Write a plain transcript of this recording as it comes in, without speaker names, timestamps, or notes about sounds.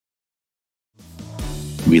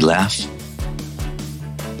We laugh.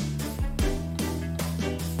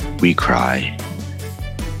 We cry.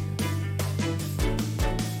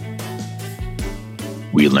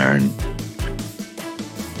 We learn.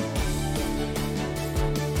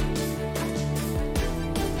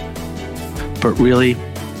 But really,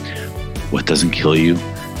 what doesn't kill you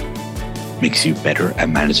makes you better at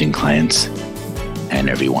managing clients and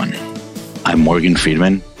everyone. I'm Morgan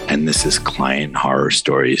Friedman, and this is Client Horror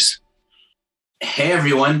Stories. Hey,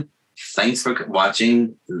 everyone. Thanks for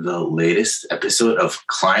watching the latest episode of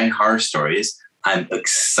Client Horror Stories. I'm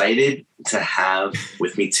excited to have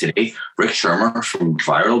with me today Rick Shermer from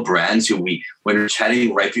Viral Brands, who when we were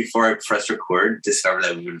chatting right before I pressed record, discovered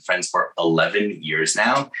that we've been friends for 11 years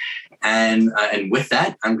now. And with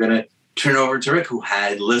that, I'm going to turn over to Rick, who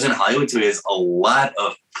lives in Hollywood, so he has a lot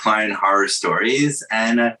of client horror stories,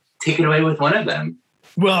 and take it away with one of them.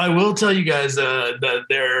 Well, I will tell you guys that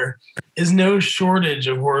there is no shortage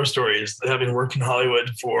of horror stories. Having worked in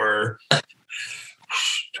Hollywood for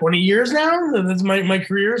 20 years now, that's my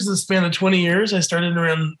career is the span of 20 years. I started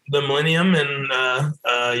around the millennium, and I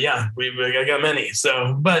got many.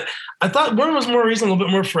 So, but I thought one was more recent, a little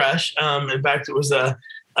bit more fresh. In fact, it was a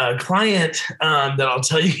client that I'll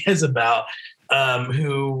tell you guys about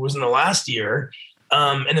who was in the last year.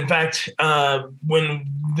 And in fact, when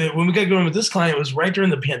we got going with this client, it was right during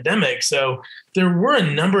the pandemic. So there were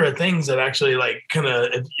a number of things that actually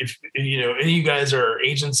if you know, any of you guys are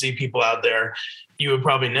agency people out there, you would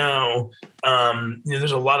probably know,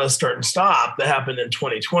 there's a lot of start and stop that happened in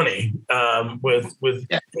 2020 what was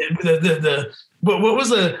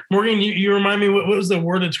the, Morgan, you remind me, what was the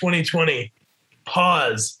word of 2020?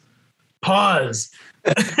 Pause. Right.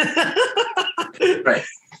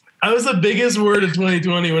 That was the biggest word of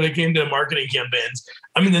 2020 when it came to marketing campaigns.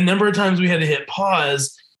 I mean, the number of times we had to hit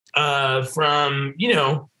pause from,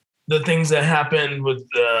 the things that happened with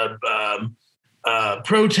the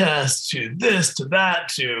protests to this, to that,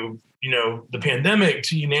 to, the pandemic,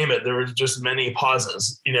 to you name it. There were just many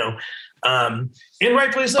pauses, and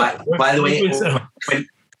rightfully so. By the way,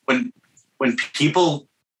 when people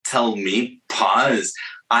tell me pause,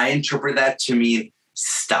 I interpret that to mean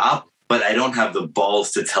stop, but I don't have the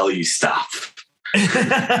balls to tell you stop.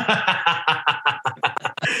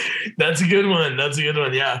 That's a good one.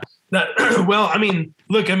 Yeah. Well, I mean,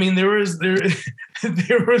 look, there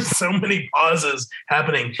were so many pauses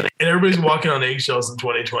happening, and everybody's walking on eggshells in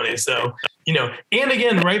 2020. So, and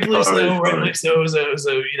again, rightfully so. It was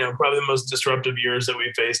probably the most disruptive years that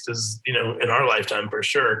we faced in our lifetime for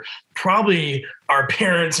sure. Probably our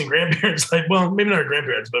parents and grandparents, maybe not our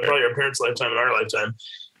grandparents, but probably our parents' lifetime and our lifetime.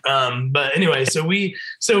 But anyway, so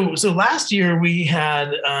last year we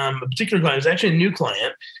had a particular client. It was actually a new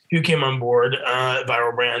client who came on board at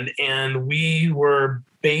Viral Brand, and we were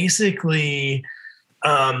basically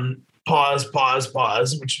pause,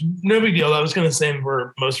 which no big deal. That was kind of the same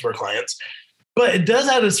for most of our clients, but it does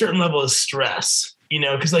add a certain level of stress,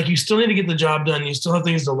 because you still need to get the job done. You still have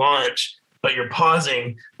things to launch, but you're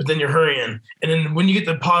pausing, but then you're hurrying. And then when you get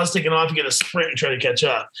the pause taken off, you get a sprint and try to catch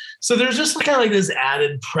up. So there's just kind of this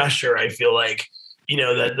added pressure, I feel like,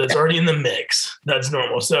 that's already in the mix. That's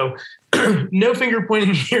normal. So no finger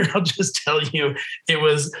pointing here. I'll just tell you, it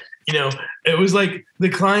was like the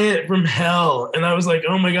client from hell. And I was like,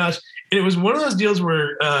 oh my gosh. And it was one of those deals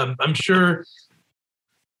where I'm sure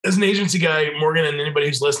as an agency guy, Morgan, and anybody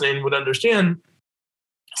who's listening would understand,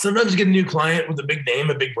 sometimes you get a new client with a big name,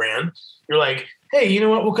 a big brand. You're like, hey, you know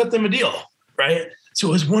what? We'll cut them a deal, right? So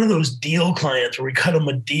it was one of those deal clients where we cut them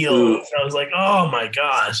a deal. And I was like, oh my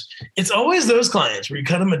gosh. It's always those clients where you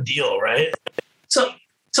cut them a deal, right? So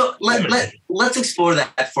let's explore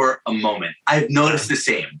that for a moment. I've noticed the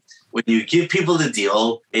same. When you give people the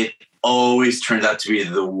deal, it always turns out to be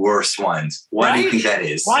the worst ones. Why do you think that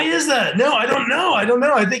is? Why is that? No, I don't know.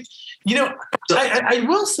 I think, I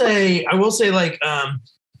will say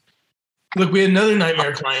look, we had another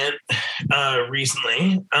nightmare client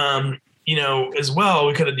recently, as well.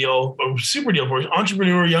 We cut a deal, a super deal for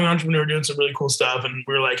her. Young entrepreneur doing some really cool stuff. And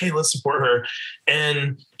we were like, hey, let's support her.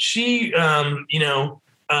 And she, we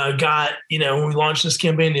launched this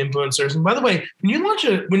campaign to influencers. And by the way, when you launch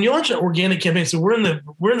an organic campaign, so we're in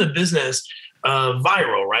the business of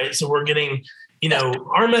viral, right? So we're getting,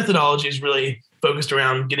 our methodology is really focused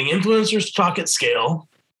around getting influencers to talk at scale,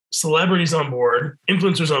 celebrities on board,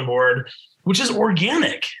 influencers on board, which is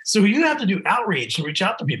organic. So you have to do outreach and reach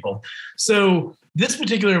out to people. So this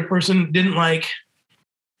particular person didn't like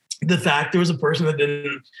the fact there was a person that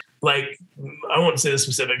didn't like, I won't say the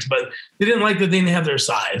specifics, but they didn't like that they didn't have their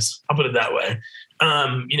size. I'll put it that way.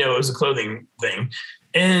 It was a clothing thing.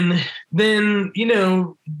 And then,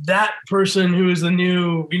 that person who is the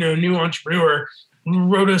new entrepreneur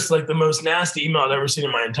wrote us like the most nasty email I've ever seen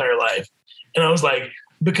in my entire life. And I was like,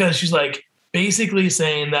 because she's like basically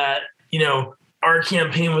saying that, our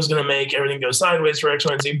campaign was going to make everything go sideways for X,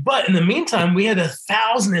 Y, and Z. But in the meantime, we had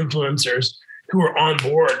 1,000 influencers who were on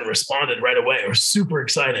board and responded right away. We're super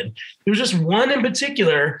excited. There was just one in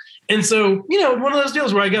particular. And so, one of those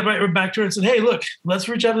deals where I got back to her and said, hey, look, let's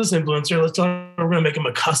reach out to this influencer. Let's tell her we're going to make him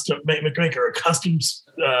make her a custom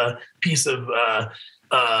piece of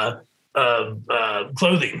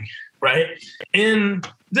clothing, right? And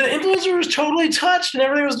the influencer was totally touched and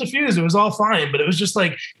everything was diffused. It was all fine, but it was just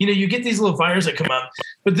like, you get these little fires that come up.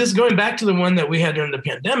 But this, going back to the one that we had during the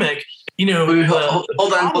pandemic,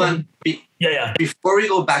 hold on. Yeah. Before we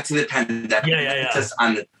go back to the pandemic, just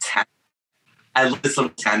on the I love this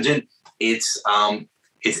little tangent. It's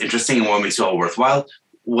interesting and what makes it all worthwhile.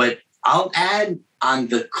 What I'll add on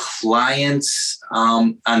the clients,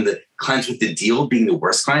 with the deal being the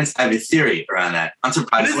worst clients, I have a theory around that.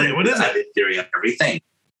 Unsurprisingly, what is it? I have a theory on everything.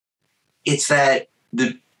 It's that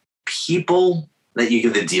the people that you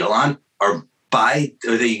give the deal on or that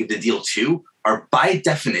you give the deal to are by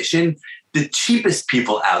definition the cheapest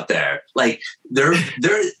people out there. Like they're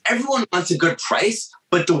everyone wants a good price,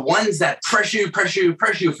 but the ones that pressure you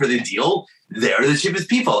for the deal, they're the cheapest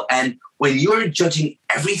people. And when you're judging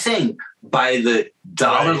everything by the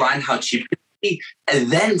dollar line, how cheap it can be,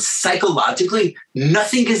 and then psychologically,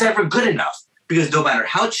 nothing is ever good enough. Because no matter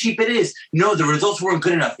how cheap it is, no, the results weren't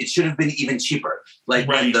good enough. It should have been even cheaper. Like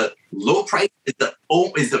when the low price is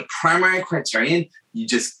the primary criterion, you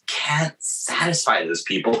just can't satisfy those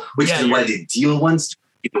people, which is why the deal ones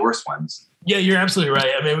are the worst ones. Yeah, you're absolutely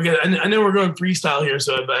right. I mean, I know we're going freestyle here,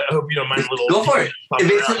 so I hope you don't mind a little. Go for it. It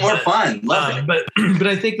makes it more fun. Love it. But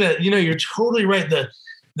I think that you're totally right.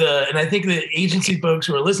 And I think the agency folks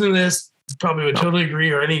who are listening to this probably would totally agree,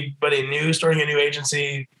 or anybody new starting a new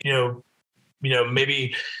agency,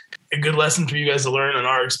 maybe a good lesson for you guys to learn on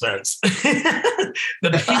our expense.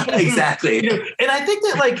 Exactly. And I think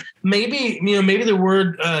that maybe the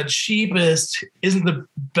word cheapest isn't the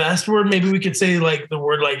best word. Maybe we could say the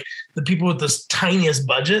word the people with the tiniest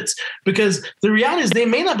budgets, because the reality is they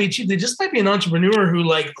may not be cheap. They just might be an entrepreneur who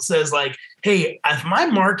says hey, if my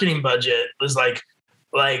marketing budget was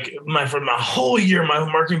for my whole year, my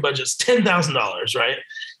marketing budget's $10,000, right?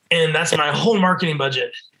 And that's my whole marketing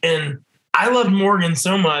budget. And I love Morgan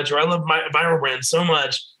so much, or I love my Viral Brand so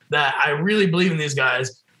much that I really believe in these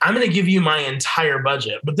guys. I'm going to give you my entire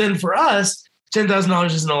budget. But then for us, $10,000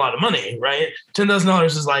 isn't a lot of money, right? $10,000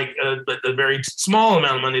 is a very small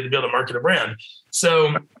amount of money to be able to market a brand.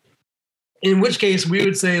 So in which case we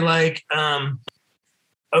would say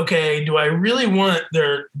okay, do I really want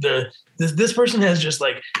this person has just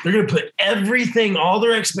they're going to put everything, all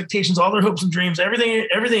their expectations, all their hopes and dreams, everything,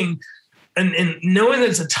 and knowing that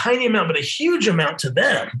it's a tiny amount, but a huge amount to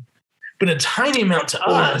them, but a tiny amount to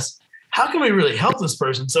us, how can we really help this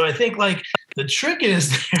person? So I think the trick is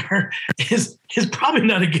probably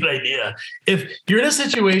not a good idea. If you're in a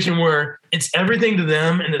situation where it's everything to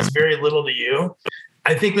them and it's very little to you,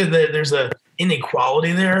 I think that there's a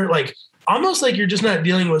inequality there. Almost you're just not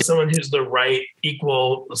dealing with someone who's the right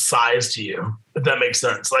equal size to you, if that makes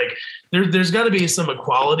sense. There's got to be some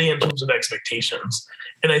equality in terms of expectations.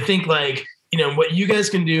 And I think what you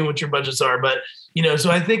guys can do and what your budgets are, but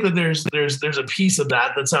so I think that there's a piece of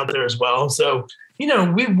that that's out there as well. So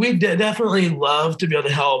we definitely love to be able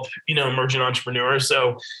to help emerging entrepreneurs.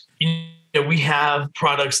 So we have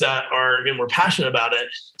products that are, and we're passionate about it.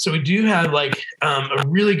 So we do have a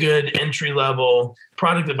really good entry level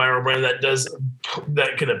product at Viral Brand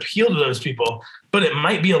that can appeal to those people, but it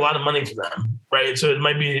might be a lot of money for them, right? So it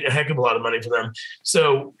might be a heck of a lot of money for them.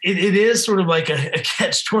 So it is sort of like a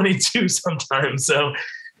catch-22 sometimes. So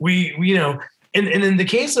we and in the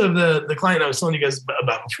case of the client I was telling you guys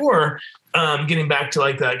about before, getting back to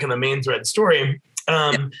that kind of main thread story,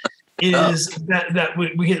 is that we're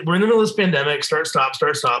in the middle of this pandemic, start, stop,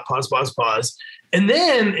 pause. And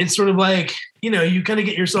then it's sort of you kind of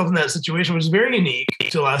get yourself in that situation, which is very unique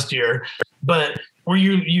to last year, but where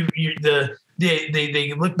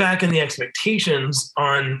they look back on the expectations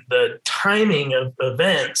on the timing of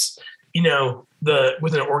events,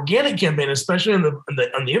 with an organic campaign, especially on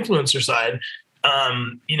the influencer side,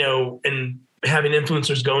 and having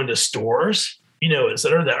influencers go into stores, et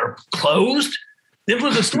cetera, that are closed. The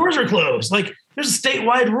influencer stores are closed. There's a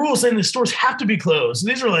statewide rule saying the stores have to be closed. So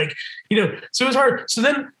these are so it's hard. So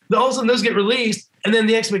then all of a sudden those get released, and then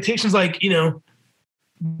the expectations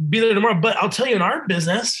be there tomorrow. But I'll tell you, in our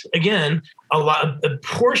business, again, a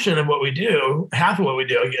portion of what we do, half of what we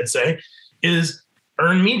do, I could say, is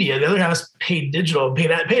earned media. The other half's paid digital,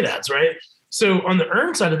 paid ads, right? So on the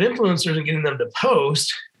earned side of influencers and getting them to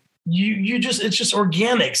post, it's just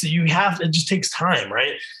organic. So it just takes time,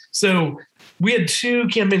 right? So we had 2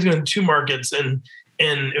 campaigns going in 2 markets, and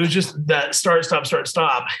it was just that start,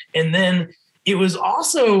 stop. And then it was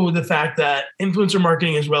also the fact that influencer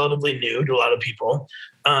marketing is relatively new to a lot of people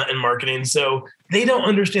in marketing. So they don't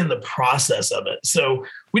understand the process of it. So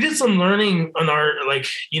we did some learning on our,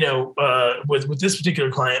 with this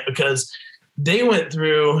particular client, because they went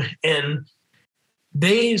through and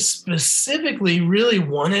they specifically really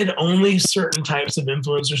wanted only certain types of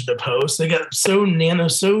influencers to post. They got so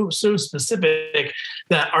specific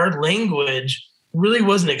that our language really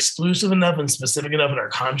wasn't exclusive enough and specific enough in our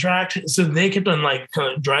contract. So they kept on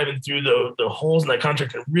kind of driving through the holes in that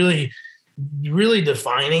contract and really, really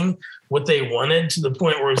defining what they wanted to the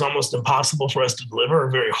point where it was almost impossible for us to deliver, or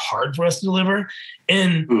very hard for us to deliver.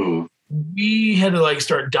 And we had to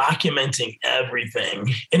start documenting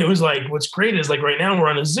everything. And it was what's great is right now we're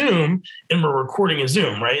on a Zoom and we're recording a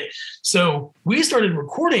Zoom, right? So we started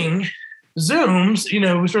recording Zooms,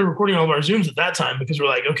 we started recording all of our Zooms at that time, because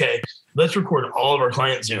we're okay, let's record all of our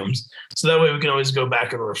client Zooms. So that way we can always go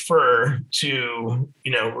back and refer to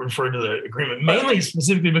the agreement, mainly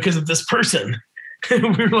specifically because of this person. We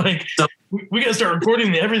were we got to start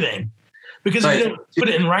recording everything, because we don't put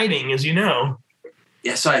it in writing, as you know.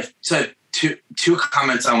 Yeah, so I have two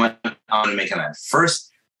comments I want to make on that.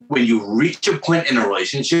 First, when you reach a point in a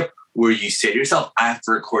relationship where you say to yourself, I have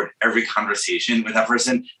to record every conversation with that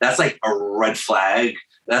person, that's a red flag.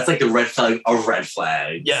 That's the red flag of red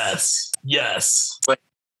flag. Yes.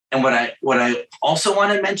 And what I also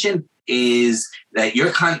want to mention is that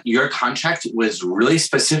your contract was really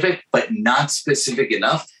specific, but not specific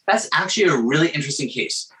enough. That's actually a really interesting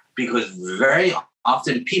case, because very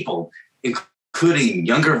often people, including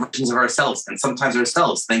younger versions of ourselves and sometimes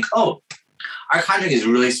ourselves, think, oh, our contract is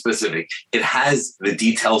really specific. It has the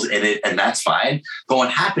details in it, and that's fine. But what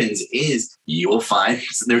happens is you will find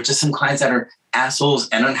there are just some clients that are assholes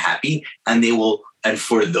and unhappy, and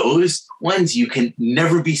for those ones, you can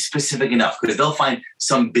never be specific enough, because they'll find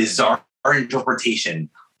some bizarre interpretation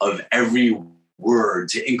of every word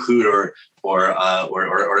to include or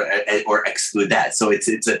exclude that. So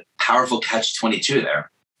it's a powerful catch-22 there.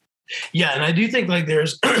 Yeah, and I do think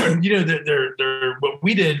there's, what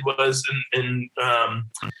we did was,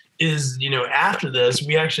 after this,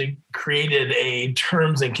 we actually created a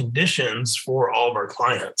terms and conditions for all of our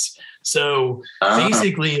clients. So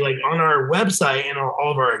basically, on our website and all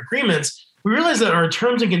of our agreements, we realized that our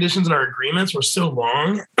terms and conditions and our agreements were so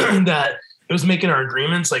long that it was making our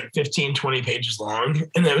agreements 15, 20 pages long.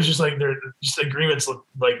 And it was just they're just agreements look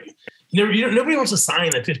nobody wants to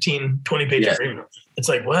sign a 15, 20 page agreement. It's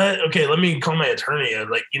what? Okay, let me call my attorney.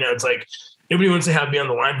 It's nobody wants to be on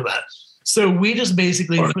the line for that. So we just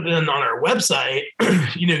basically put it on our website, go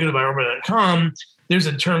to buyrover.com. There's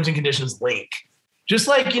a terms and conditions link. Just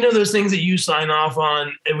those things that you sign off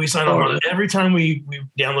on, and we sign off on every time we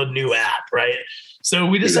download a new app, right? So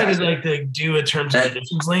we decided to do a terms and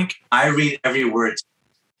conditions link. I read every word.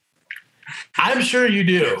 I'm sure you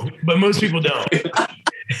do, but most people don't.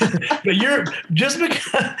 But you're just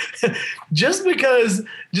because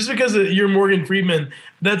you're Morgan Friedman,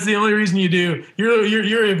 that's the only reason you do.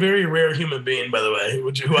 You're a very rare human being, by the way,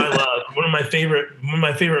 who I love. One of my favorite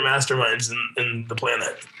masterminds in the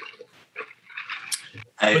planet.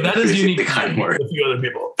 But that is unique to a few other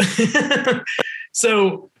people.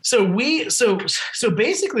 So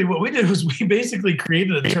basically what we did was we basically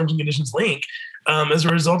created a terms and conditions link as a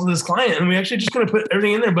result of this client, and we actually just going to put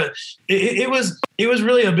everything in there. But it was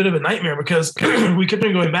really a bit of a nightmare, because we kept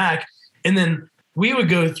on going back, and then we would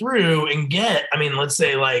go through and get, let's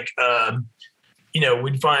say we'd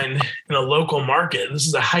find in a local market, this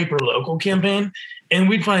is a hyper local campaign, and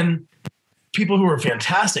we'd find people who are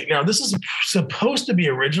fantastic. Now, this is supposed to be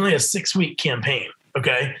originally a 6-week campaign.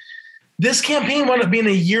 Okay. This campaign wound up being a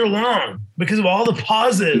year long because of all the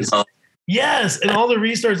pauses. Yes. And all the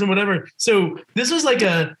restarts and whatever. So this was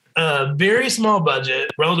a very small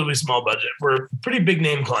budget, relatively small budget for a pretty big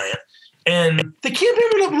name client. And the campaign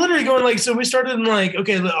went up literally going so we started in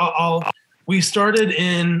we started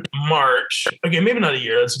in March. Okay. Maybe not a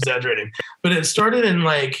year. That's exaggerating, but it started in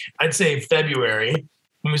I'd say February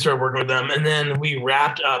when we started working with them. And then we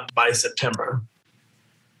wrapped up by September.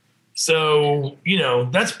 So,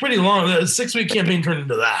 that's pretty long. The 6-week campaign turned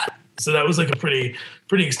into that. So that was a pretty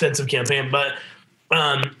extensive campaign. But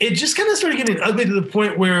it just kind of started getting ugly to the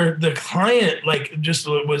point where the client just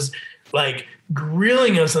was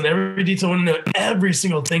grilling us on every detail, wanting to know every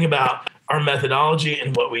single thing about our methodology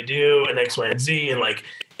and what we do and X, Y, and Z. And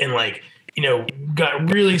got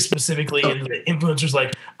really specifically into the influencers,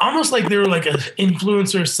 like almost like they were like an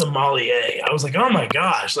influencer sommelier. I was like, oh my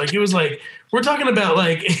gosh. Like, it was like, we're talking about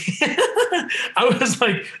like, I was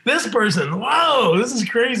like, this person, whoa, this is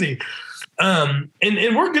crazy. And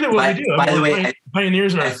we're good at what we do. By the way,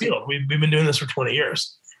 pioneers in our field. We've been doing this for 20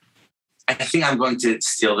 years. I think I'm going to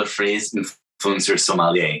steal the phrase influencer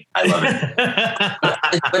sommelier. I love it.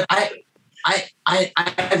 but I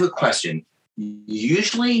have a question.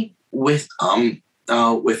 Usually with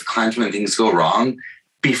clients, when things go wrong,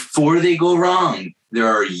 before they go wrong, there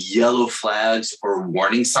are yellow flags or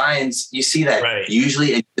warning signs. You see that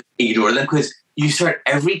usually ignore them, because you start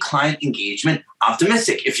every client engagement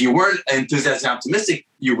optimistic. If you weren't enthusiastic and optimistic,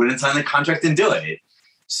 you wouldn't sign the contract and do it.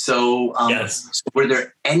 So, so were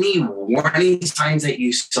there any warning signs that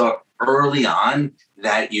you saw early on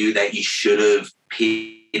that you should have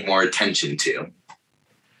paid more attention to?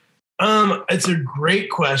 It's a great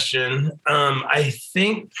question. I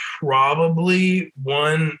think probably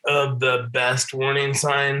one of the best warning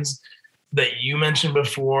signs that you mentioned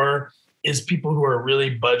before is people who are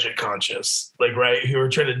really budget conscious, like, right, who are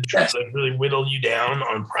trying to like really whittle you down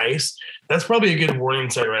on price. That's probably a good warning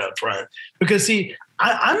sign right up front. Because see,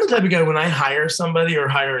 I'm the type of guy, when I hire somebody or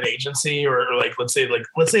hire an agency, or like let's say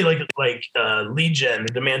lead gen,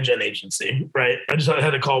 demand gen agency, right? I just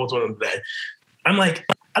had a call with one of them today. I'm like,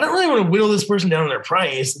 I don't really want to whittle this person down on their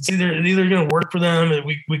price. It's either going to work for them, and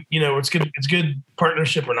we it's good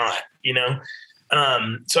partnership or not,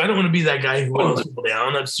 So I don't want to be that guy who whittles people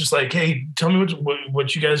down. It's just like, hey, tell me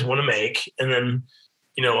what you guys want to make, and then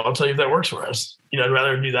I'll tell you if that works for us. I'd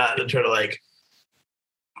rather do that than try to like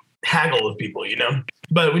haggle with people,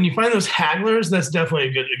 But when you find those hagglers, that's definitely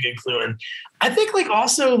a good clue. And I think like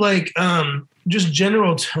also like just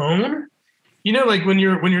general tone, like when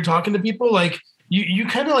you're talking to people, like you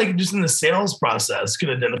kind of like just in the sales process can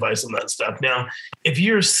identify some of that stuff. Now, if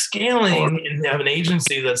you're scaling and have an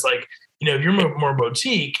agency that's like, if you're more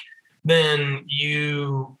boutique, then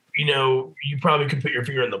you probably could put your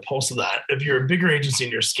finger in the pulse of that. If you're a bigger agency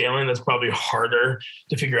and you're scaling, that's probably harder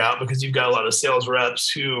to figure out, because you've got a lot of sales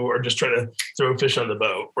reps who are just trying to throw a fish on the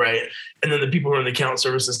boat, right? And then the people who are in the account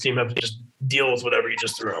services team have to just deal with whatever you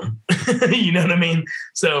just threw them. You know what I mean?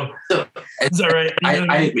 So is that right?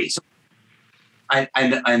 I agree. So I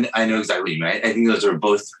know exactly what you mean. I think those are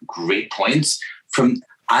both great points.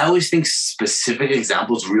 I always think specific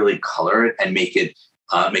examples really color it and make it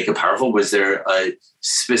powerful. Was there a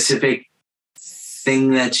specific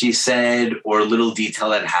thing that she said or little detail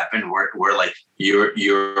that happened where like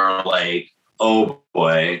you're like, oh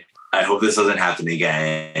boy, I hope this doesn't happen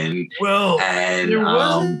again? Well, and there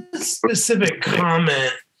was a specific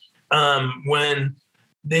comment when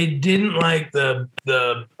they didn't like the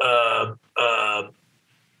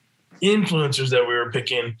influencers that we were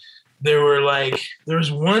picking. There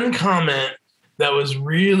was one comment that was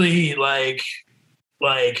really like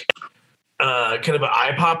kind of an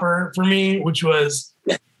eye popper for me, which was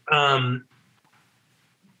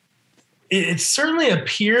it certainly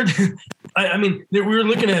appeared. I mean, we were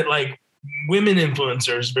looking at like women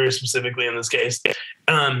influencers very specifically in this case,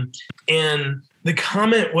 and the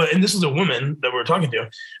comment was, and this is a woman that we're talking to.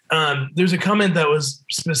 There's a comment that was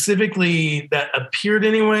specifically, that appeared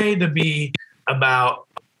anyway to be about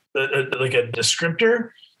like a descriptor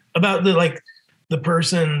about the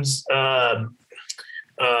person's.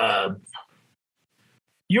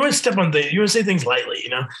 You want to say things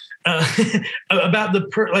lightly, about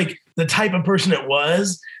the type of person it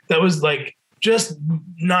was that was like just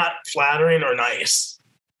not flattering or nice.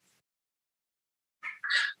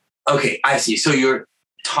 Okay, I see. So you're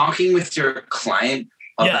talking with your client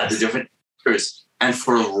about the different influencers, and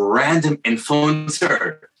for a random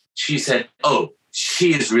influencer, she said, "Oh,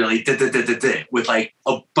 she is really with like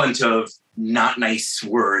a bunch of not nice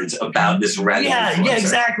words about this random influencer." Yeah,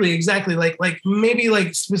 exactly. Like maybe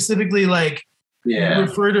like specifically like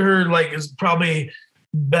refer to her like as probably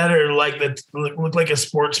better, like that look like a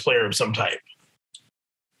sports player of some type.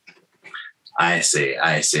 I see.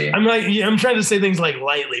 I'm trying to say things like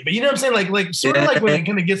lightly, but you know what I'm saying? Like sort of like when it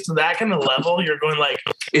kind of gets to that kind of level, you're going like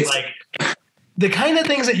the kind of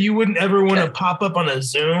things that you wouldn't ever want to pop up on a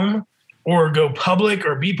Zoom or go public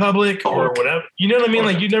or be public or whatever. You know what I mean?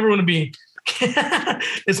 Like you never want to be,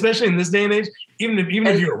 especially in this day and age, even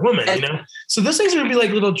if you're a woman, So those things are gonna be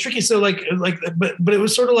like a little tricky. So but it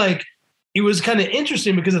was sort of like, it was kind of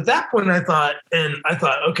interesting because at that point I thought,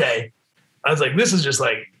 okay, I was like, this is just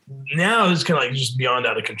like, now it's kind of like just beyond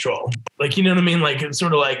out of control. Like, you know what I mean? Like it's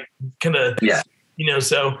sort of like kind of,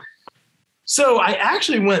 so I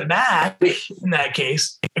actually went back in that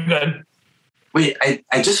case. Go ahead. Wait,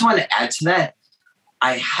 I just want to add to that.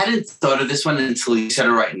 I hadn't thought of this one until you said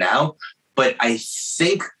it right now, but I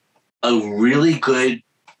think a really good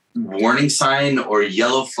warning sign or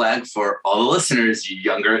yellow flag for all the listeners,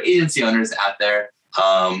 younger agency owners out there,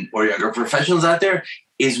 or younger professionals out there,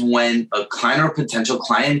 is when a client or potential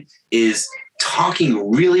client is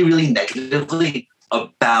talking really, really negatively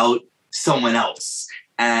about someone else.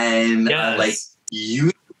 And like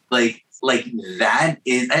that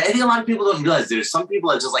is, I think a lot of people don't realize there's some people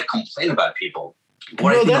that just like complain about people.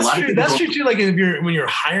 Well, that's true. That's true too. Like when you're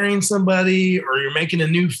hiring somebody or you're making a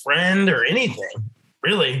new friend or anything,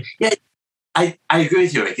 really. Yeah, I agree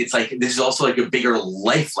with you. Like it's like this is also like a bigger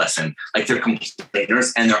life lesson. Like there are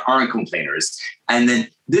complainers and there aren't complainers. And then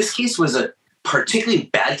this case was a particularly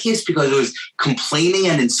bad case because it was complaining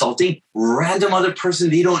and insulting random other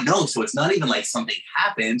person they don't know. So it's not even like something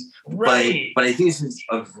happened. Right. But I think this is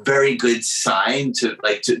a very good sign to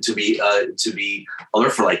be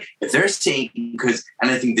alert for, like if they're saying, because,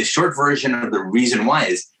 and I think the short version of the reason why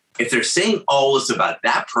is if they're saying all this about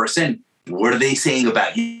that person, what are they saying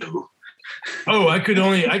about you? Oh, I could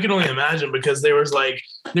only imagine, because there was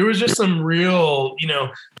just some real,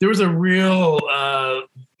 there was a real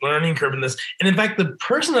learning curve in this. And in fact, the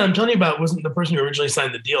person that I'm telling you about wasn't the person who originally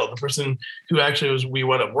signed the deal. The person who actually we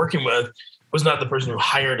wound up working with was not the person who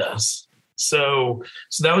hired us. So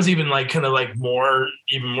that was even like kind of like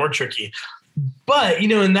even more tricky. But,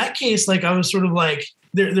 in that case, like I was sort of like,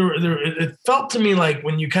 it felt to me like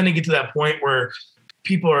when you kind of get to that point where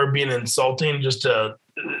people are being insulting, just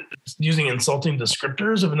using insulting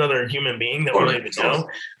descriptors of another human being that we don't even know.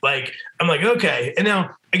 Like, I'm like, okay. And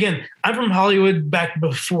now, again, I'm from Hollywood back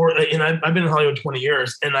before, and I've been in Hollywood 20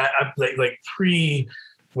 years, and I like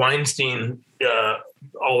pre-Weinstein,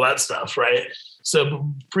 all that stuff, right?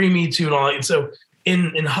 So pre-Me Too and all that. And so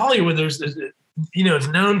in Hollywood, there's it's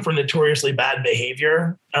known for notoriously bad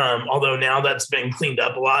behavior, although now that's been cleaned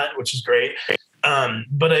up a lot, which is great.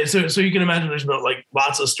 But so you can imagine there's about like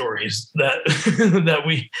lots of stories that that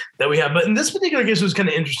we have. But in this particular case, it was kind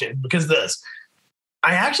of interesting because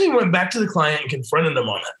I actually went back to the client and confronted them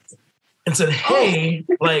on it and said, hey,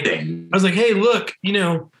 I was like, hey, look,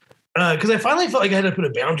 because I finally felt like I had to put a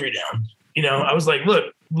boundary down. I was like,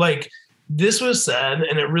 look, like this was said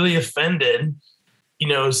and it really offended,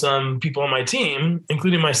 some people on my team,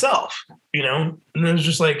 including myself, and it was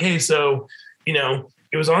just like, hey, so,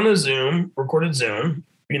 it was on a recorded Zoom,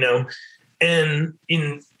 and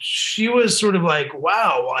she was sort of like,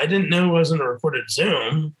 wow, I didn't know it wasn't a recorded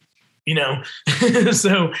Zoom,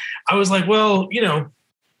 So I was like, well,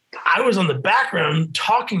 I was on the background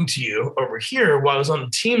talking to you over here while I was on the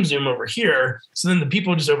team Zoom over here. So then the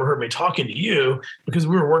people just overheard me talking to you because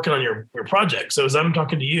we were working on your project. So as I'm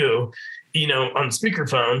talking to you, on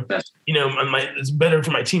speakerphone, it's better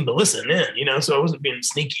for my team to listen in, so I wasn't being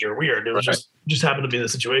sneaky or weird. It was just happened to be the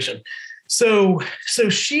situation. So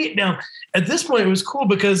she, now at this point, it was cool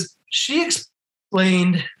because she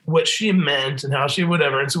explained what she meant and how she,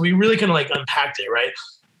 whatever. And so we really kind of like unpacked it. Right.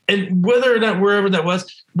 And whether or not wherever that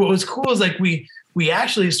was, what was cool is like, we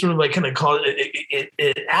actually sort of like kind of called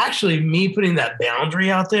it actually me putting that boundary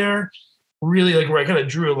out there, really like where I kind of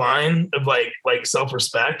drew a line of like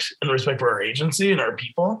self-respect and respect for our agency and our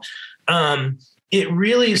people. It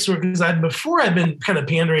really sort of, because before I'd been kind of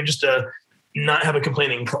pandering just to not have a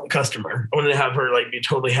complaining customer. I wanted to have her like be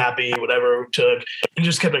totally happy, whatever it took, and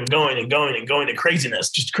just kept on going and going and going to craziness,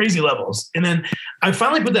 just crazy levels. And then I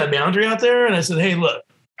finally put that boundary out there and I said, hey, look,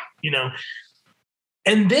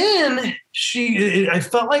 and then I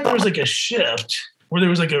felt like there was like a shift where there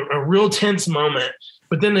was like a real tense moment,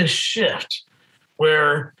 but then a shift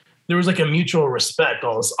where there was like a mutual respect.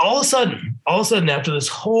 All of a sudden, after this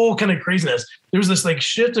whole kind of craziness, there was this like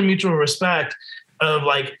shift in mutual respect of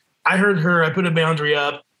like, I heard her, I put a boundary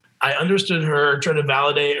up, I understood her, tried to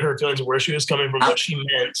validate her feelings of where she was coming from, what she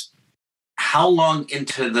meant. How long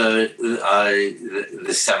into the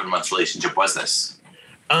 7-month relationship was this?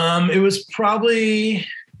 It was probably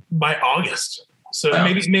by August. So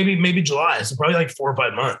maybe July. So probably like 4 or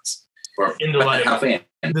 5 months into like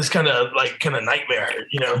this kind of nightmare,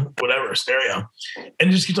 whatever scenario. And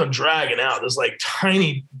it just keeps on dragging out this like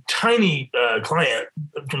tiny client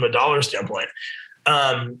from a dollar standpoint.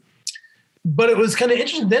 But it was kind of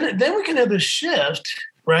interesting. Then we can have this shift,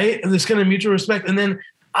 right? And this kind of mutual respect. And then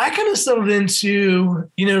I kind of settled into,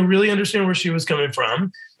 really understand where she was coming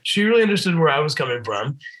from. She really understood where I was coming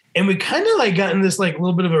from. And we kind of like got in this like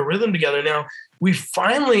little bit of a rhythm together. Now we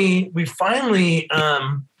finally,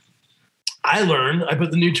 I learned, I put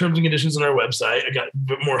the new terms and conditions on our website. I got a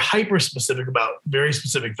bit more hyper specific about very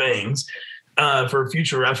specific things for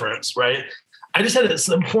future reference, right? I just had at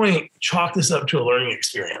some point chalk this up to a learning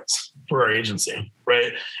experience for our agency,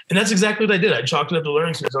 right? And that's exactly what I did. I chalked it up to a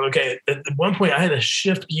learning experience. Okay, at one point I had to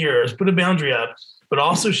shift gears, put a boundary up, but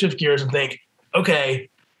also shift gears and think, okay,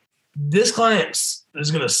 this client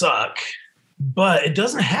is going to suck, but it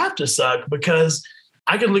doesn't have to suck, because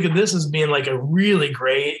I could look at this as being like a really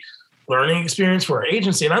great learning experience for our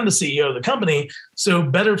agency. And I'm the CEO of the company. So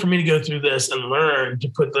better for me to go through this and learn to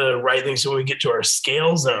put the right things. So when we get to our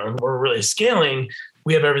scale zone, where we're really scaling,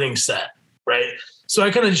 we have everything set, right? So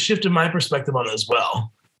I kind of shifted my perspective on it as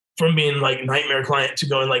well, from being like nightmare client to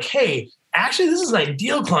going like, hey, actually, this is an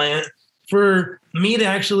ideal client for me to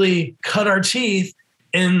actually cut our teeth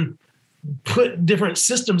and put different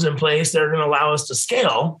systems in place that are going to allow us to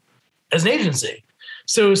scale as an agency.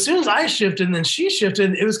 So as soon as I shifted and then she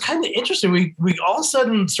shifted, it was kind of interesting. We all of a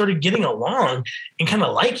sudden started getting along and kind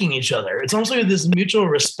of liking each other. It's almost like this mutual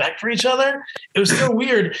respect for each other. It was so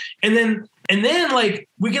weird. And then like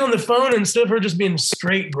we get on the phone, and instead of her just being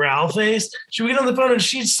straight growl face, she would get on the phone and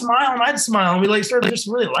she'd smile and I'd smile, and we like started just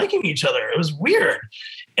really liking each other. It was weird.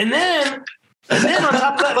 And then on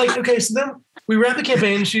top of that, like, okay, so then we wrapped the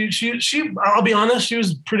campaign. She I'll be honest, she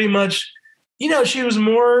was pretty much, she was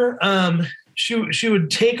more she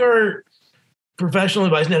would take our professional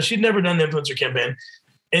advice. Now, she'd never done an influencer campaign,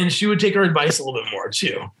 and she would take our advice a little bit more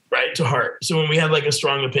too, right, to heart. So when we had like a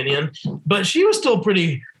strong opinion, but she was still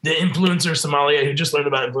pretty the influencer sommelier who just learned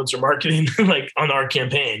about influencer marketing, like on our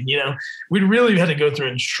campaign. We really had to go through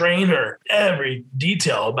and train her every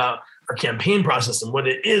detail about our campaign process and what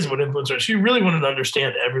it is, what influencer. She really wanted to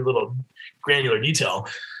understand every little granular detail.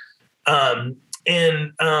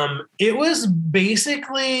 It was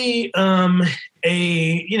basically it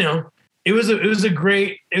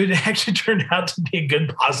actually turned out to be a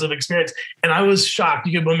good positive experience. And I was shocked.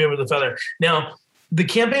 You could blow me over the feather. Now, the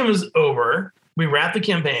campaign was over. We wrapped the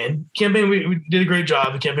campaign. We did a great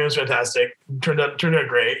job. The campaign was fantastic. Turned out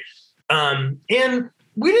great. And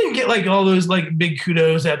we didn't get like all those like big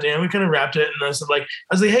kudos at the end. We kind of wrapped it. And I was like,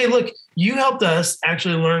 hey, look, you helped us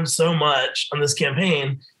actually learn so much on this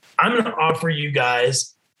campaign. I'm going to offer you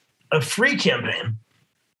guys a free campaign.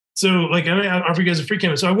 So like, I'm going to offer you guys a free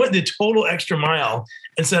campaign. So I went the total extra mile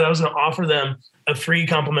and said I was going to offer them a free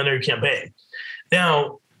complimentary campaign.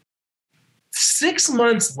 Now, 6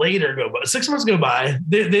 months go by.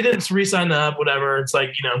 They didn't re-sign up, whatever. It's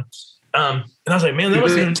like, and I was like, man, that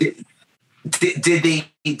was Did they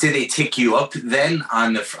tick you up then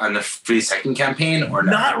on the free second campaign or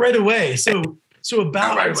not? Not right away. So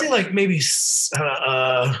about, I'd say like maybe 6,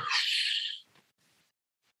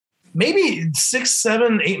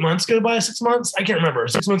 7, 8 months go by. 6 months, I can't remember.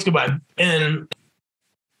 6 months go by, and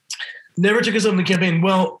never took us up in the campaign.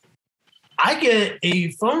 Well, I get a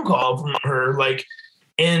phone call from her, like,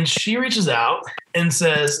 and she reaches out and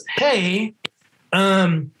says, "Hey,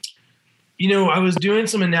 I was doing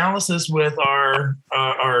some analysis with our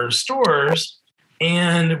stores,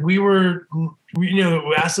 and we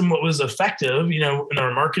asked them what was effective, in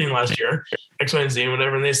our marketing last year, X, Y, and Z, and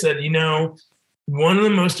whatever. And they said, one of the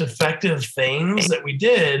most effective things that we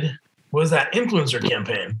did was that influencer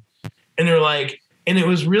campaign." And they're like, and it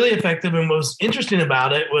was really effective. And what was interesting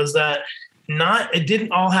about it was that it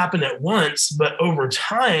didn't all happen at once, but over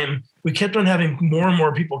time, we kept on having more and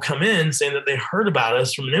more people come in saying that they heard about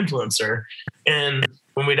us from an influencer. And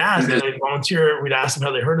when we'd ask them, they'd volunteer, we'd ask them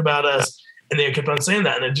how they heard about us. And they kept on saying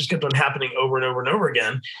that. And it just kept on happening over and over and over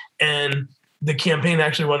again. And the campaign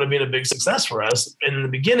actually wound up being a big success for us. In the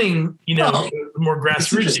beginning, more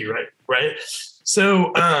grassrootsy, right?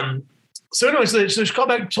 So anyway, so she called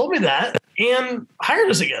back, told me that, and hired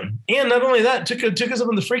us again. And not only that, took us up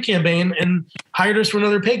on the free campaign and hired us for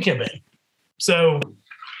another paid campaign. So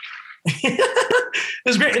it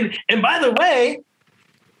was great. And by the way,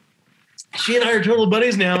 she and I are total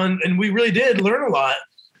buddies now, and we really did learn a lot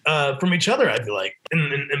from each other, I feel like,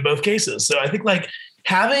 in both cases. So I think like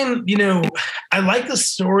having, I like the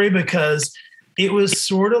story because it was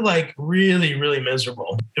sort of like really, really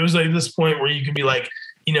miserable. It was like this point where you could be like,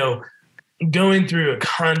 going through a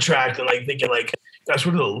contract and like thinking like, gosh,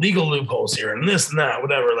 what are the legal loopholes here and this and that,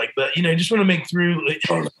 whatever. Like the, you just want to make through,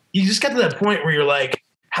 you just got to that point where you're like,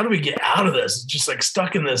 how do we get out of this? Just like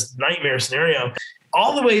stuck in this nightmare scenario,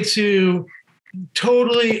 all the way to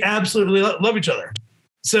totally, absolutely love each other.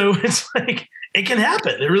 So it's like, it can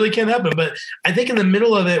happen. It really can happen. But I think in the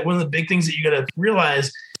middle of it, one of the big things that you got to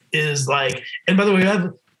realize is like, and by the way, we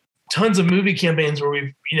have tons of movie campaigns where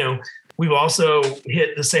we've also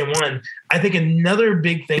hit the same one. I think another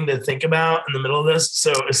big thing to think about in the middle of this,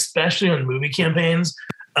 so especially on movie campaigns,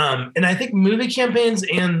 and I think movie campaigns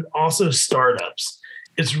and also startups,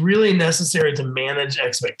 it's really necessary to manage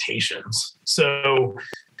expectations. So,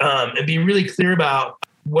 and be really clear about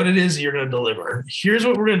what it is you're going to deliver. Here's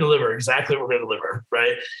what we're going to deliver, exactly what we're going to deliver,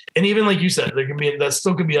 right? And even like you said, that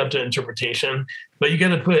still could be up to interpretation, but you got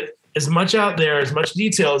to put as much out there, as much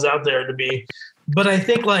detail is out there to be. But I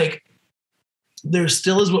think like there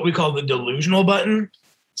still is what we call the delusional button.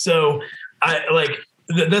 So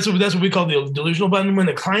that's what we call the delusional button. When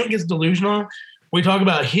the client gets delusional, we talk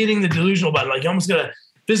about hitting the delusional button. Like you almost got to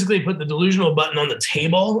physically put the delusional button on the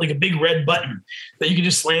table, like a big red button that you can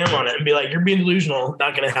just slam on it and be like, you're being delusional,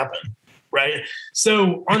 not going to happen. Right.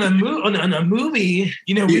 So on a movie,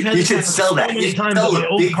 we've had you should sell that. Many times sell my a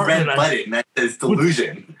old big partner red button that says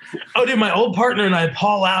delusion. Oh, dude, my old partner and I,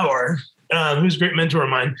 Paul Lauer, who's a great mentor of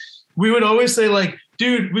mine, we would always say like,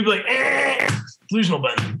 dude, we'd be like, delusional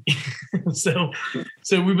button. so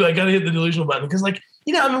we'd be like, gotta hit the delusional button. Cause like,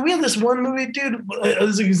 we had this one movie, dude,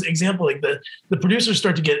 this is an example, like the producers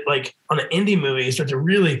start to get like on an indie movie, start to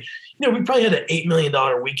really, we probably had an $8 million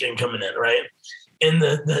weekend coming in. Right. And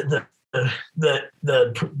the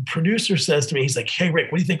producer says to me, he's like, hey,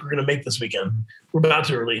 Rick, what do you think we're going to make this weekend? We're about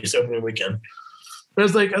to release opening weekend. But I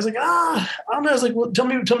was like, I don't know. I was like, well, tell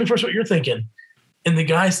me first what you're thinking. And the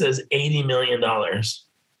guy says $80 million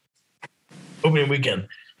opening weekend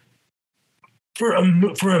for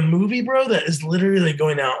a movie, bro, that is literally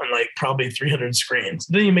going out on like probably 300 screens.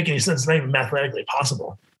 It doesn't even make any sense. It's not even mathematically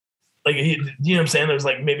possible. Like, you know what I'm saying? There's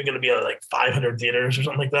like maybe going to be like 500 theaters or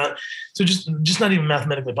something like that. So just not even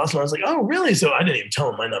mathematically possible. I was like, oh, really? So I didn't even tell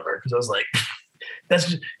him my number because I was like,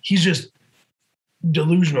 he's just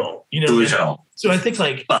delusional, Delusional. So I think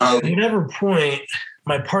like at whatever point,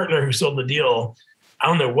 my partner who sold the deal, I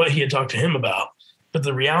don't know what he had talked to him about, but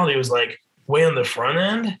the reality was like way on the front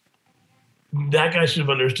end, that guy should have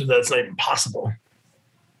understood that's not even possible.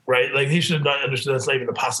 Right? Like he should have not understood that's not even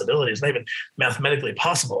a possibility. It's not even mathematically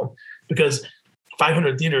possible because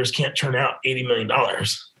 500 theaters can't turn out $80 million.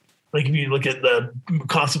 Like if you look at the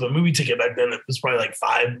cost of a movie ticket back then, it was probably like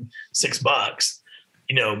 $5-6,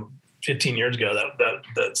 15 years ago,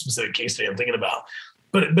 that specific case study I'm thinking about.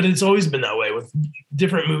 But it's always been that way with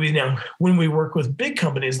different movies. Now, when we work with big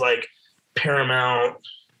companies like Paramount,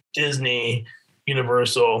 Disney,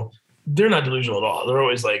 Universal, they're not delusional at all. They're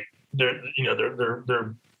always like, they're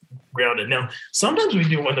grounded. Now, sometimes we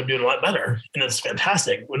do wind up doing a lot better, and it's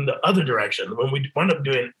fantastic. When the other direction, when we wind up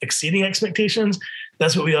doing exceeding expectations,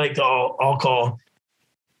 that's what we like to all call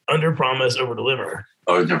under promise, over deliver.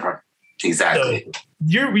 Oh, exactly. So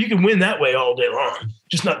you can win that way all day long,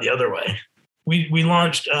 just not the other way. We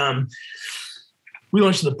launched The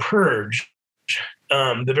Purge,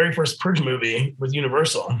 the very first Purge movie with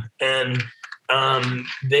Universal, and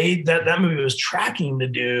that movie was tracking to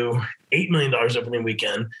do $8 million opening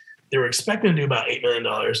weekend. They were expecting to do about $8 million,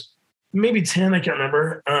 maybe 10, I can't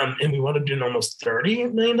remember. And we wound up doing almost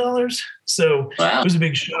 $30 million. So It was a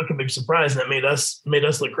big shock, a big surprise, and that made us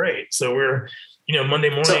look great. So we're, Monday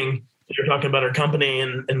morning, we were talking about our company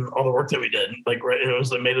and all the work that we did. Like, right, and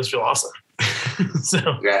it made us feel awesome. So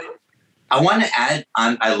yeah. I want to add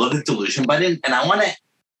on, I love the delusion button, and I want to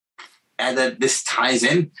add that this ties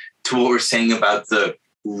in to what we're saying about the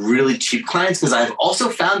really cheap clients, because I've also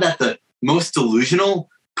found that the most delusional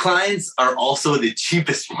clients are also the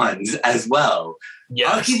cheapest ones as well.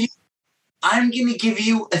 Yes. I'm going to give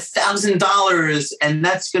you $1,000 and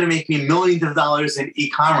that's going to make me millions of dollars in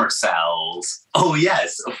e-commerce sales. Oh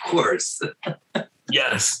yes, of course.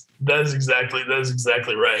 Yes, that is exactly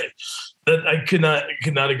right. That I could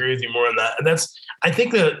not agree with you more on that. And that's, I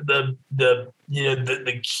think the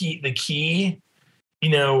key,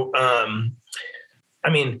 I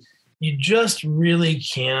mean, you just really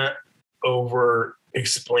can't over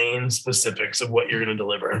explain specifics of what you're going to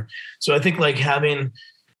deliver. So I think like having,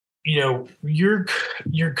 your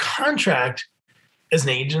contract as an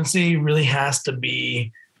agency really has to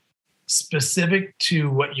be specific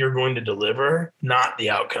to what you're going to deliver, not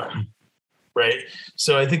the outcome. Right.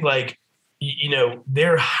 So I think like,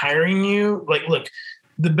 they're hiring you. Like, look,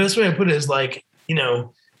 the best way I put it is like,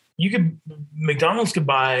 McDonald's could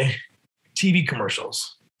buy TV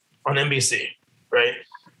commercials on NBC, right?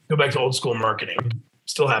 Go back to old school marketing.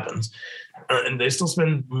 Still happens. And they still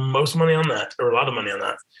spend most money on that, or a lot of money on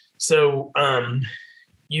that. So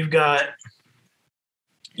you've got,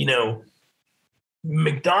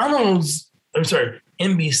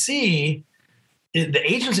 NBC, the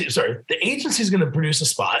agency is going to produce a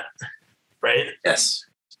spot, right? Yes.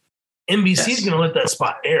 NBC is going to let that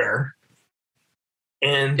spot air,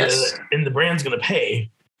 and the brand's going to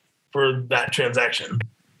pay for that transaction.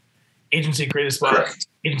 Agency create a spot, correct.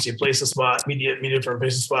 Agency place a spot, media firm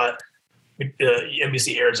place a spot,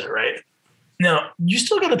 NBC airs it, right? Now, you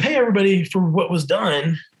still got to pay everybody for what was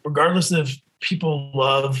done, regardless if people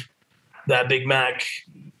love that Big Mac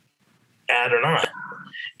ad or not.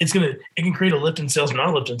 It can create a lift in sales or not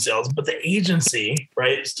a lift in sales, but the agency,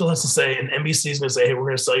 right, still has to say, and NBC is going to say, hey, we're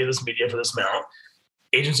going to sell you this media for this amount.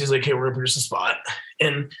 Agency is like, hey, we're going to produce a spot.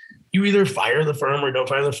 And you either fire the firm or don't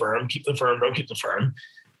fire the firm, keep the firm, don't keep the firm.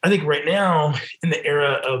 I think right now in the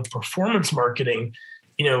era of performance marketing,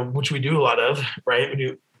 which we do a lot of, right? We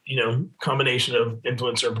do, combination of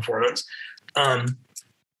influencer and performance.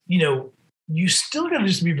 You still got to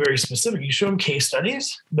just be very specific. You show them case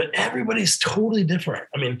studies, but everybody's totally different.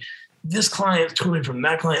 I mean, this client's totally from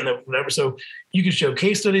that client, and whatever. So you can show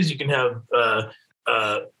case studies. You can have,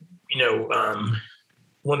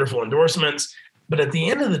 wonderful endorsements. But at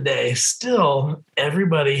the end of the day, still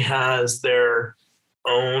everybody has their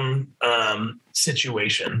own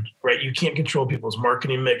situation, right? You can't control people's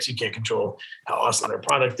marketing mix. You can't control how awesome their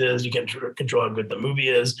product is. You can't control how good the movie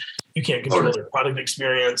is. You can't control their product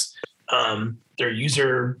experience, their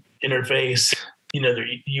user interface, their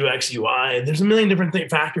UX, UI. There's a million different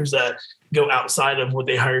factors that go outside of what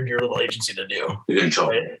they hired your little agency to do.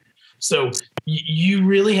 Right? So you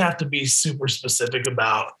really have to be super specific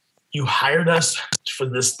about, you hired us for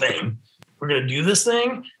this thing. We're going to do this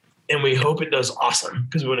thing, and we hope it does awesome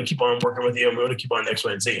because we want to keep on working with you, and we want to keep on X,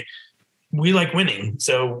 Y, and Z. We like winning.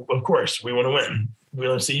 So, of course, we want to win. We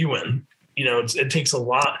want to see you win. It takes a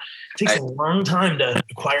lot. It takes a long time to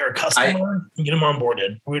acquire a customer and get them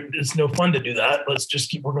onboarded. It's no fun to do that. Let's just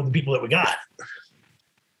keep working with the people that we got.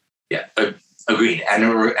 Yeah, agreed.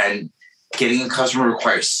 And getting a customer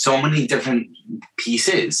requires so many different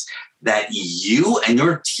pieces that you and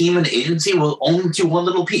your team and agency will only do one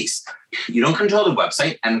little piece. You don't control the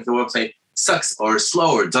website, and if the website sucks or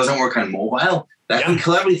slow or doesn't work on mobile, that can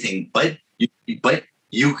kill everything. But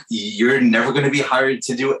you're never going to be hired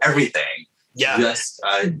to do everything. Yeah,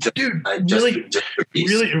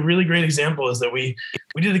 really great example is that we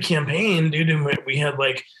did a campaign, dude, and we had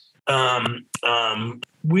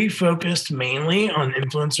we focused mainly on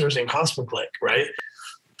influencers and cost per click, right?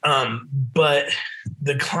 But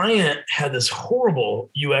the client had this horrible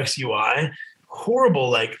UX UI,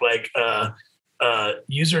 horrible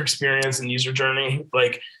user experience and user journey.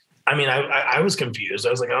 I was confused. I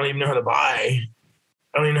was like, I don't even know how to buy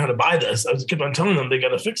this. I kept on telling them they got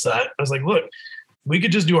to fix that. I was like, look, we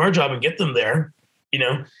could just do our job and get them there.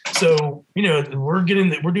 So we're doing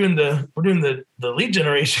the lead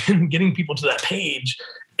generation, getting people to that page.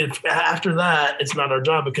 If after that, it's not our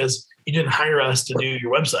job because you didn't hire us to do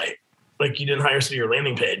your website. You didn't hire us to do your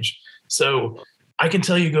landing page. So I can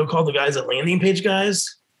tell you, go call the guys at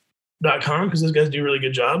landingpageguys.com because those guys do really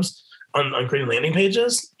good jobs on creating landing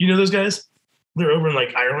pages. You know those guys? They're over in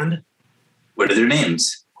Ireland. What are their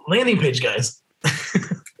names? Landing page guys.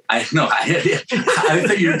 I know. I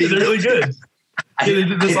thought you were being. They're really good.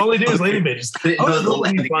 That's all they do is landing pages. Guys.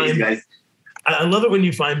 I love it when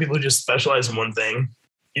you find people who just specialize in one thing.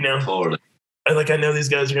 Totally. I know these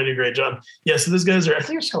guys are going to do a great job. Yeah, so those guys I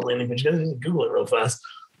think it's called landing page guys. Google it real fast.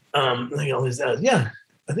 I think all these ads. Yeah,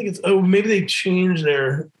 I think it's. Oh, maybe they changed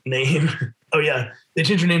their name. Oh yeah, they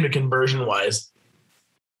changed their name to ConversionWise.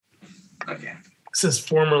 Okay. It says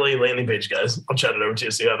formerly landing page guys. I'll chat it over to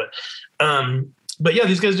you so you have it. But yeah,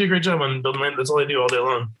 these guys do a great job on building land. That's all they do all day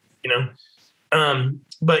long.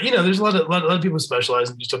 But there's a lot of people specialize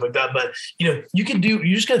and do stuff like that. But you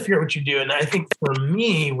just got to figure out what you do. And I think for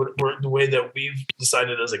me, the way that we've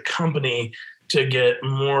decided as a company to get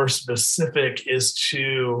more specific is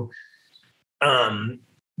to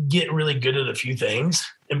get really good at a few things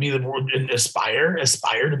and aspire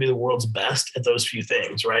to be the world's best at those few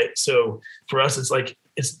things, right? So for us,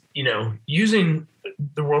 it's using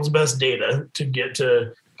the world's best data to get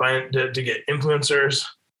influencers,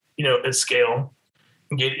 at scale,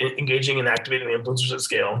 engaging and activating the influencers at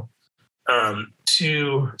scale,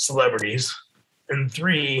 2, celebrities, and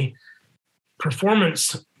 3,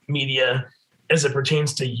 performance media as it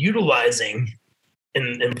pertains to utilizing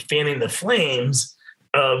and fanning the flames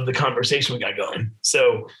of the conversation we got going.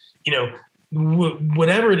 So,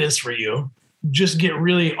 whatever it is for you, just get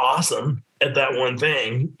really awesome at that one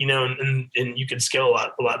thing, and you can scale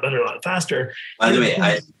a lot better, a lot faster. By the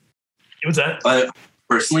way, what's that?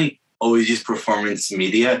 Personally, always use performance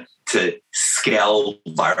media to scale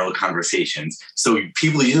viral conversations. So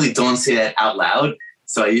people usually don't say that out loud.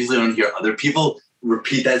 So I usually don't hear other people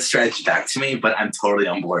repeat that strategy back to me, but I'm totally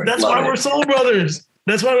on board. That's why we're soul brothers.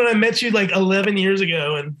 That's why when I met you 11 years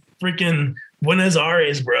ago and freaking Buenos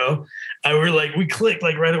Aires, bro. We clicked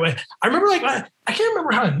like right away. I remember I can't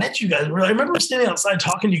remember how I met you guys. I remember standing outside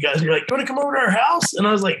talking to you guys and you're like, "You want to come over to our house?" And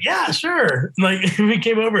I was like, "Yeah, sure." And like we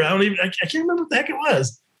came over. I can't remember what the heck it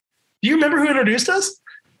was. Do you remember who introduced us?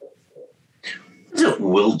 Was it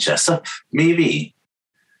Will Jessup? Maybe.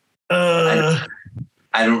 I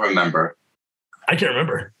don't remember. I can't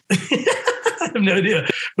remember. I have no idea.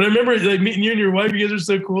 But I remember like meeting you and your wife. You guys are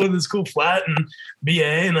so cool in this cool flat and BA.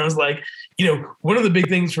 And I was like, one of the big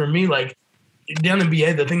things for me, like down in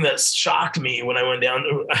BA, the thing that shocked me when I went down,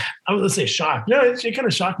 I would say shocked. No, it kind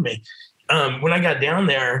of shocked me. When I got down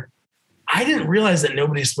there, I didn't realize that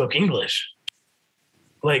nobody spoke English.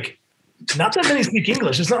 Like, not that many speak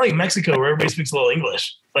English. It's not like Mexico where everybody speaks a little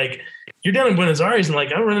English. Like, you're down in Buenos Aires and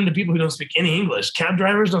like I run into people who don't speak any English. Cab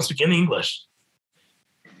drivers don't speak any English.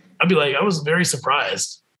 I'd be like, I was very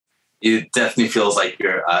surprised. It definitely feels like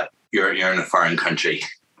you're in a foreign country.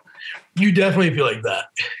 You definitely feel like that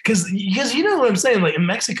because you know what I'm saying. Like in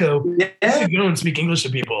Mexico, you can go and speak English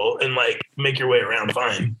to people and like make your way around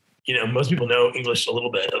fine. Most people know English a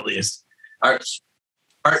little bit at least. Part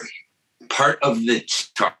of the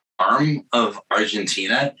charm of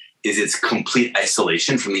Argentina is its complete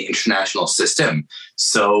isolation from the international system.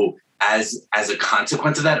 So as a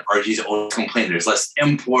consequence of that, RGs always complain there's less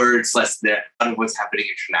imports, less of what's happening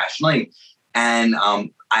internationally. And I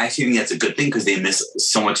actually think that's a good thing because they miss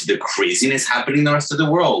so much of the craziness happening in the rest of the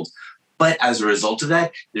world. But as a result of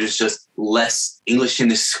that, there's just less English in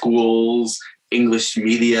the schools, English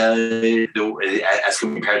media, as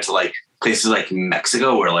compared to like places like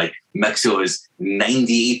Mexico, where like Mexico is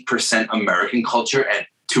 98% American culture and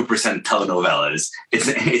 2% telenovelas.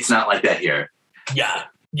 It's not like that here.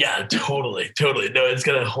 Yeah, totally. No, it's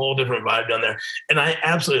got a whole different vibe down there, and I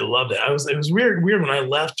absolutely loved it. It was weird when I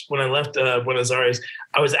left Buenos Aires.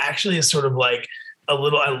 I was actually sort of like I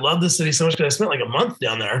love the city so much because I spent like a month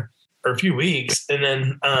down there or a few weeks, and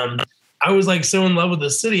then I was like so in love with the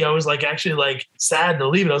city. I was like actually like sad to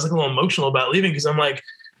leave it. I was like a little emotional about leaving because I'm like,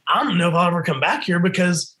 I don't know if I'll ever come back here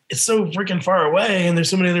because it's so freaking far away, and there's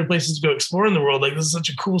so many other places to go explore in the world. Like this is such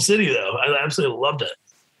a cool city, though. I absolutely loved it.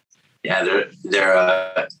 Yeah, there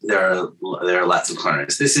are lots of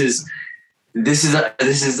corners. This is a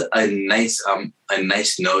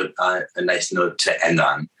nice note to end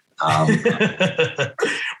on.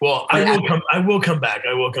 Well, I will come back.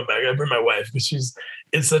 I bring my wife because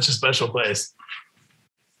it's such a special place.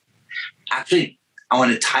 Actually, I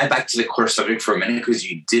want to tie back to the core subject for a minute because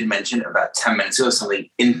you did mention about 10 minutes ago something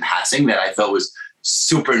in passing that I felt was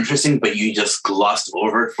super interesting, but you just glossed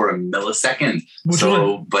over it for a millisecond.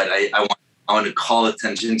 But I want to call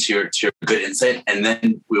attention to your good insight, and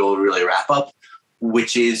then we will really wrap up,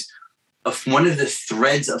 which is one of the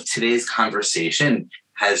threads of today's conversation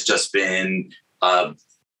has just been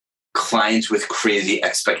clients with crazy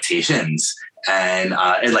expectations and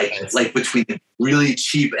like between really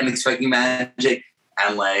cheap and expecting magic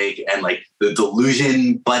and the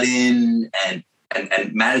delusion button and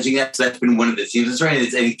managing that. So that's been one of the themes, right?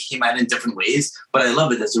 And it came out in different ways, but I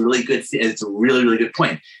love it. That's a really good. It's a really, really good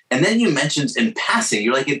point. And then you mentioned in passing,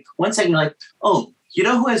 you're like, in 1 second, you're like, oh, you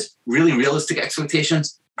know who has really realistic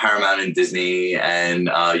expectations? Paramount and Disney and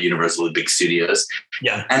Universal, the big studios.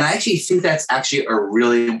 Yeah. And I actually think that's actually a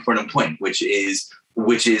really important point, which is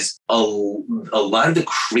a lot of the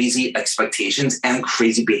crazy expectations and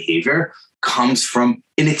crazy behavior comes from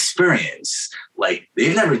inexperience. Like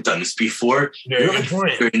they've never done this before. They're like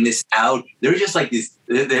figuring this out. They're just like this.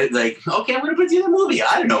 They're like, okay, I'm going to put you in a movie.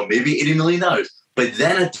 I don't know, maybe $80 million. But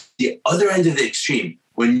then at the other end of the extreme,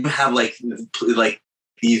 when you have like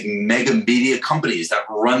these mega media companies that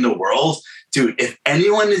run the world, dude, if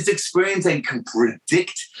anyone is experienced and can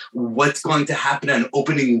predict what's going to happen on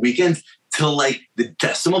opening weekend to like the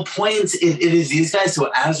decimal points, it is these guys. So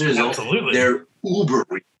as a result, absolutely, they're uber.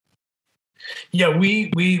 Yeah,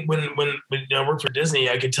 we when I worked for Disney,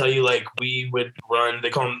 I could tell you like we would run. They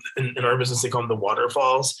call them in our business. They call them the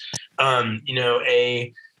waterfalls. A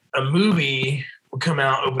movie would come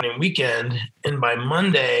out opening weekend, and by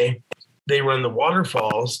Monday they run the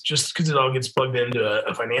waterfalls just because it all gets plugged into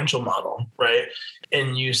a financial model, right?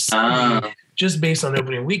 And you see just based on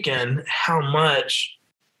opening weekend how much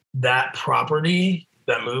that property,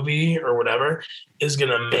 that movie or whatever is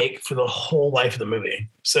going to make for the whole life of the movie.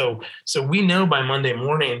 So we know by Monday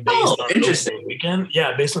morning based on opening weekend.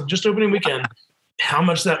 Yeah. Based on just opening weekend, how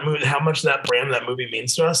much that brand, that movie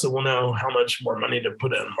means to us. So we'll know how much more money to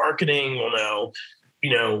put in marketing. We'll know,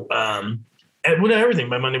 and we'll know everything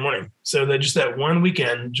by Monday morning. So that just that one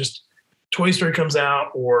weekend, just Toy Story comes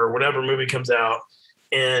out or whatever movie comes out,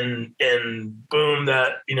 and boom,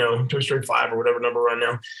 that, you know, Toy Story 5 or whatever number we're on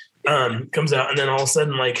now, comes out, and then all of a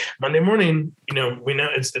sudden, like Monday morning, you know, we know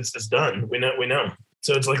it's done. We know.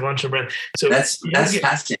 So it's like launching a brand. So that's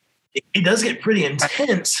fascinating. It does get pretty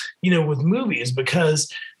intense, you know, with movies,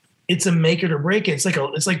 because it's a make it or break it.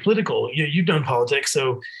 It's like political. You've done politics,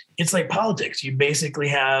 so it's like politics. You basically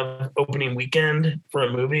have opening weekend for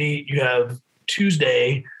a movie. You have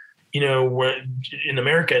Tuesday, you know, where in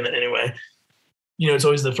America anyway, you know, it's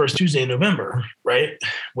always the first Tuesday in November, right?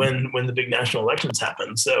 When the big national elections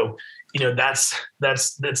happen. So, you know, that's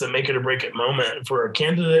a make it or break it moment for a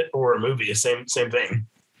candidate or a movie. Same thing.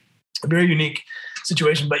 A very unique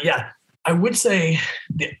situation. But yeah, I would say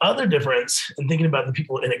the other difference in thinking about the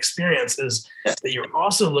people in experience is that you're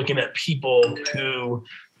also looking at people who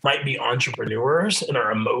might be entrepreneurs and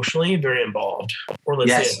are emotionally very involved, or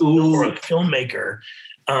let's say or a filmmaker,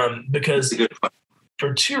 because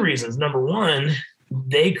for two reasons. Number one,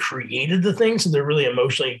 they created the thing, so they're really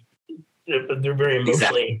they're very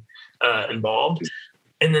emotionally involved.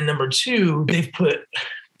 And then number two, they've put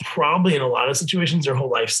probably in a lot of situations their whole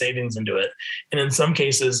life savings into it. And in some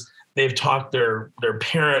cases, they've talked their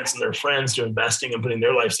parents and their friends to investing and putting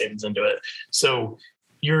their life savings into it. So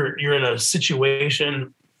you're in a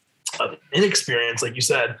situation of inexperience, like you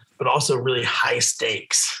said, but also really high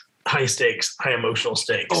stakes, high emotional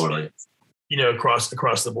stakes. Totally. You know, across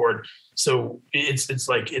the board. So it's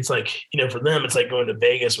like, you know, for them, it's like going to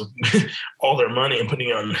Vegas with all their money and putting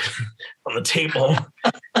it on the table.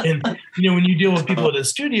 And, you know, when you deal with people at a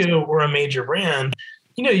studio or a major brand,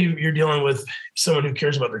 you know, you're dealing with someone who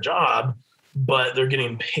cares about their job, but they're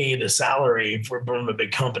getting paid a salary from a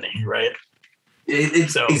big company, right?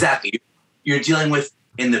 Exactly. You're dealing with,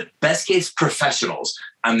 in the best case, professionals.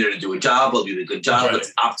 I'm there to do a job. I'll do the good job. Right.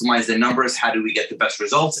 Let's optimize the numbers. How do we get the best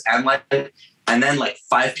results? And then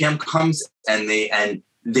 5 p.m. comes and they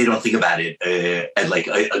don't think about it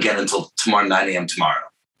again until tomorrow, 9 a.m. tomorrow.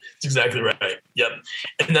 That's exactly right. Yep.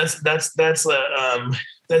 And that's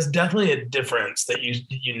definitely a difference that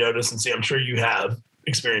you notice and see. I'm sure you have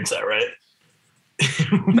experienced that, right?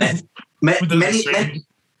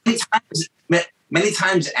 Many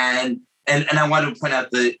times, and I want to point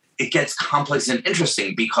out that it gets complex and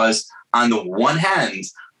interesting because on the one hand,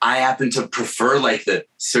 I happen to prefer the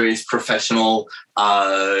serious professional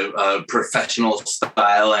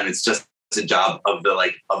style, and it's just a job of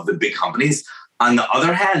the big companies. On the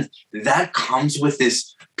other hand, that comes with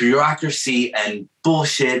this bureaucracy and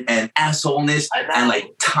bullshit and assholeness and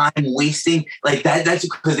time wasting. That's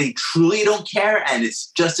because they truly don't care, and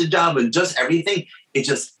it's just a job and just everything. It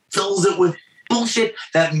just fills it with bullshit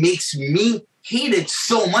that makes me hate it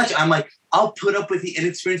so much. I'm like, I'll put up with the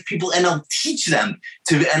inexperienced people and I'll teach them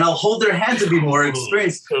and I'll hold their hand to be more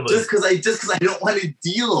experienced just because I don't want to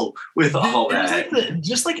deal with all that.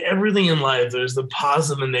 Just like everything in life, there's the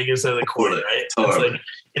positive and negative side of the coin, right? Totally.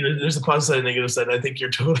 There's the positive side and negative side. I think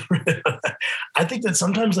you're totally right. I think that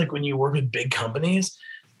sometimes when you work with big companies,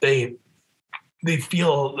 they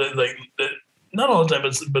feel that not all the time,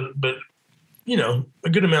 but you know, a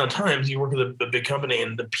good amount of times you work with a big company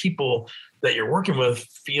and the people that you're working with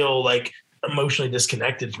feel emotionally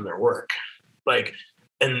disconnected from their work. And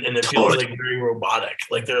it feels very robotic.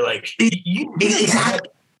 They're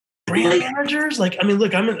brand managers. Look,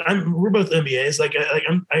 we're both MBAs.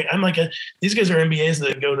 I'm these guys are MBAs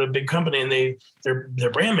that go to a big company and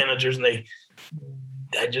they're brand managers, and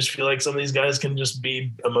I just feel like some of these guys can just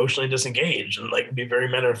be emotionally disengaged and be very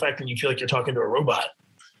matter of fact, and you feel like you're talking to a robot.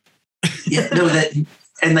 Yeah, no, that's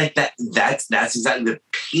exactly the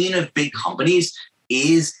pain of big companies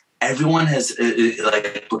is everyone has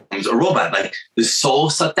becomes a robot, the soul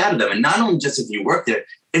sucked out of them. And not only just if you work there,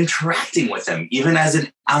 interacting with them, even as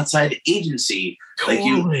an outside agency,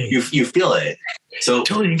 totally. you feel it. So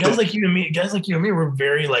totally, guys like you and me, we're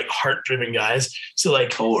very very guys. So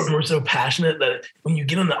totally. We're so passionate that when you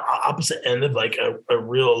get on the opposite end of a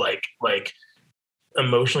real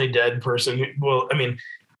emotionally dead person,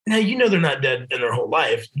 now, they're not dead in their whole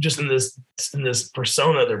life, just in this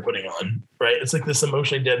persona they're putting on, right? It's this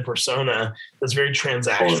emotionally dead persona that's very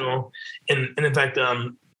transactional. And in fact,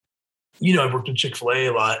 I've worked with Chick-fil-A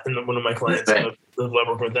a lot, and one of my clients, I love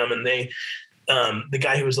working with them, and they, the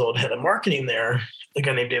guy who was the old head of marketing there, the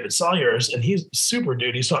guy named David Sawyers, and he's super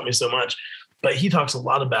dude. He's taught me so much, but he talks a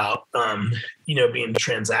lot about, being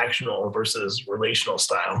transactional versus relational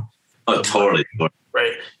style. Oh, totally.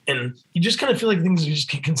 Right. And you just kind of feel like things just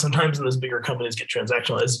can sometimes in those bigger companies get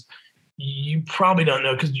transactional. As you probably don't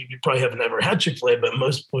know, because you probably have never had Chick-fil-A, but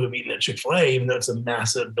most people who've eaten at Chick-fil-A, even though it's a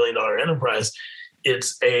massive $1 billion enterprise,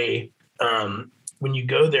 it's when you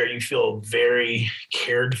go there, you feel very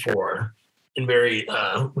cared for and very,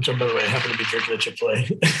 which I'm, by the way, I happen to be drinking a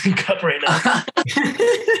Chick-fil-A cup right now.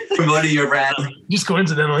 Promoting your brand. Just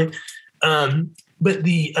coincidentally. But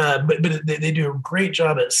they do a great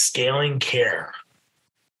job at scaling care.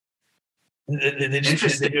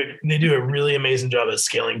 They do a really amazing job at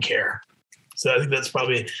scaling care. So I think that's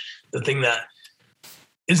probably the thing that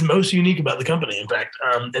is most unique about the company. In fact,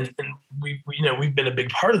 and we've been a big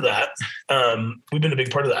part of that. We've been a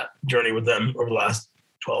big part of that journey with them over the last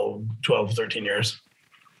 12, 13 years.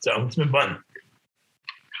 So it's been fun.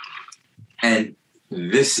 And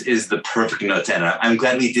this is the perfect note to end. I'm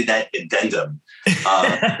glad we did that addendum.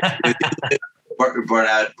 Brought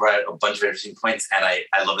out a bunch of interesting points, and I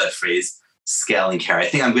love that phrase, scaling care. I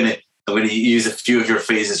think I'm gonna use a few of your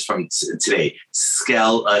phrases from today.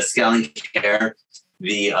 Scaling care,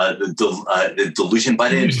 the delusion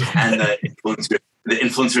button, and the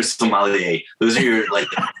influencer sommelier. Those are your like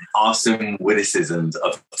awesome witticisms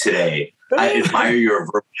of today. I admire your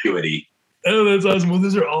versatility. Oh, that's awesome.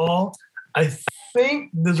 Well, I think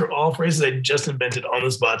those are all phrases I just invented on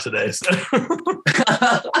the spot today. So.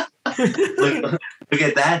 look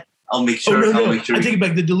at that. I'll make sure. I take it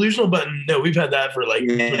back. The delusional button. No, we've had that for we've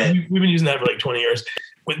been using that for like 20 years.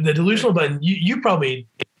 With the delusional button, you probably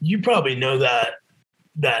know that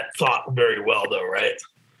thought very well, though, right?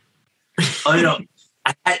 Oh no,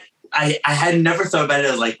 I had never thought about it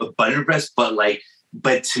as like a button press, but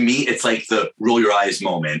to me, it's like the roll your eyes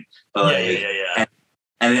moment. Yeah.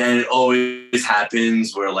 And it always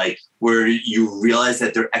happens where you realize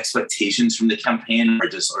that their expectations from the campaign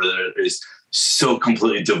is so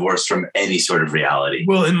completely divorced from any sort of reality.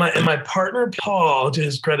 Well, and my partner Paul, to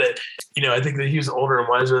his credit, I think that he was older and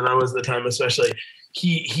wiser than I was at the time, especially.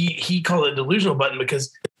 He called it delusional button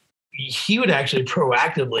because he would actually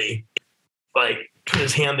proactively put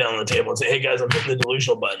his hand down on the table and say, "Hey guys, I'm hitting the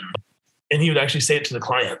delusional button," and he would actually say it to the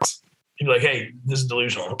clients. He'd be like, "Hey, this is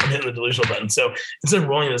delusional. I'm hitting the delusional button." So instead of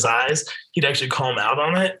rolling his eyes, he'd actually call him out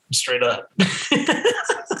on it straight up.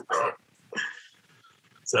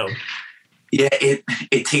 So, yeah, it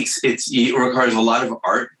requires a lot of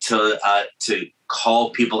art to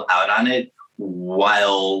call people out on it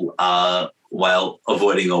while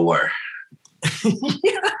avoiding a war.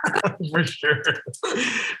 Yeah, for sure.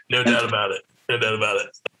 No doubt about it.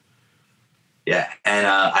 Yeah, and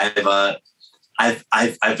I've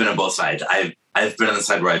been on both sides. I've been on the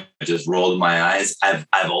side where I just rolled my eyes. I've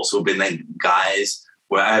also been the guy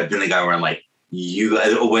where I'm like,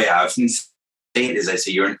 the way I often say it is I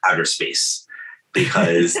say you're in outer space,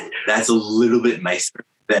 because that's a little bit nicer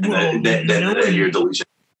than your delusion.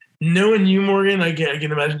 Knowing you, Morgan, I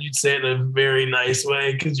can imagine you'd say it in a very nice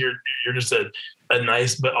way, because you're just a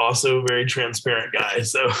nice but also very transparent guy.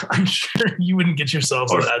 So I'm sure you wouldn't get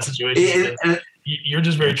yourself in that situation. You're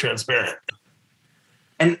just very transparent.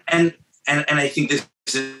 And I think this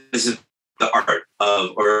is the art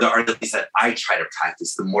at least that I try to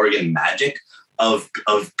practice, the Morgan magic of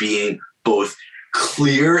being both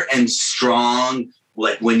clear and strong,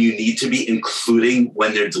 like when you need to be, including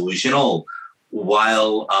when they're delusional,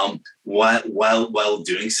 while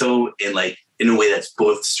doing so in a way that's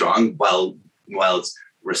both strong while it's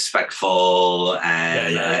respectful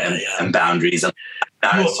and boundaries, and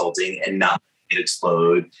not insulting and not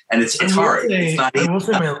explode. And it's hard. I will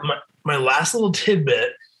say my last little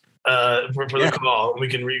tidbit for the call. You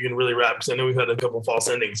can really wrap, because I know we've had a couple false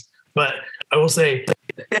endings. But I will say,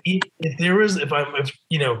 if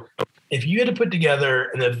you had to put together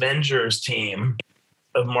an Avengers team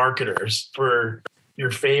of marketers for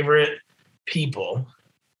your favorite people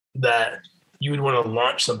that you would want to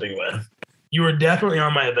launch something with, you were definitely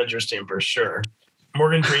on my Avengers team for sure.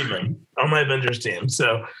 Morgan Friedman on my Avengers team.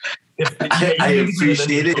 So I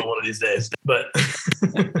appreciate it one of these days. But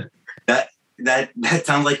that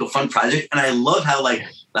sounds like a fun project, and I love how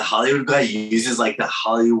the Hollywood guy uses the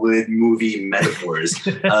Hollywood movie metaphors.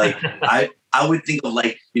 I would think of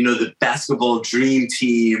the basketball dream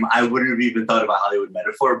team. I wouldn't have even thought about Hollywood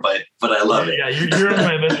metaphor, but I love it. Yeah, you're on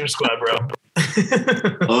my Avengers squad, bro.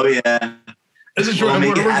 Oh yeah. This is true. I've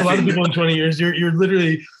worked with a lot of people in 20 years. You're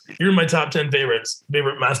in my top 10 favorite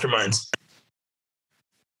masterminds.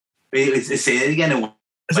 Wait, say it again.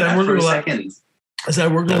 I worked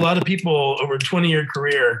with a lot of people over a 20-year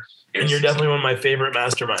career, and you're definitely one of my favorite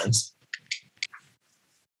masterminds.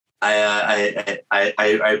 I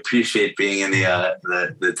appreciate being in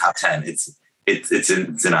the top 10. It's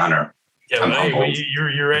an honor. Yeah,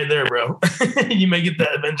 you're right there, bro. You may get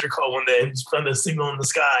that Avenger call one day and just find a signal in the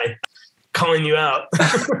sky calling you out.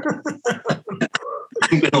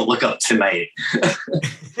 I'm gonna look up tonight.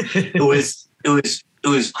 It was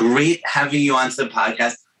great having you onto the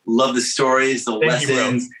podcast. Love the stories, the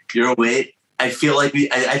lessons, your wit. I feel like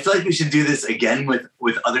we should do this again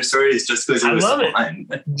with other stories just because it was fun.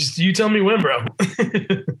 Just you tell me when, bro.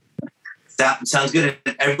 That sounds good.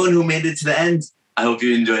 And everyone who made it to the end, I hope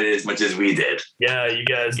you enjoyed it as much as we did. Yeah, you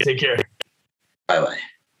guys take care. Bye-bye.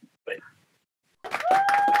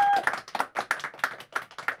 Bye.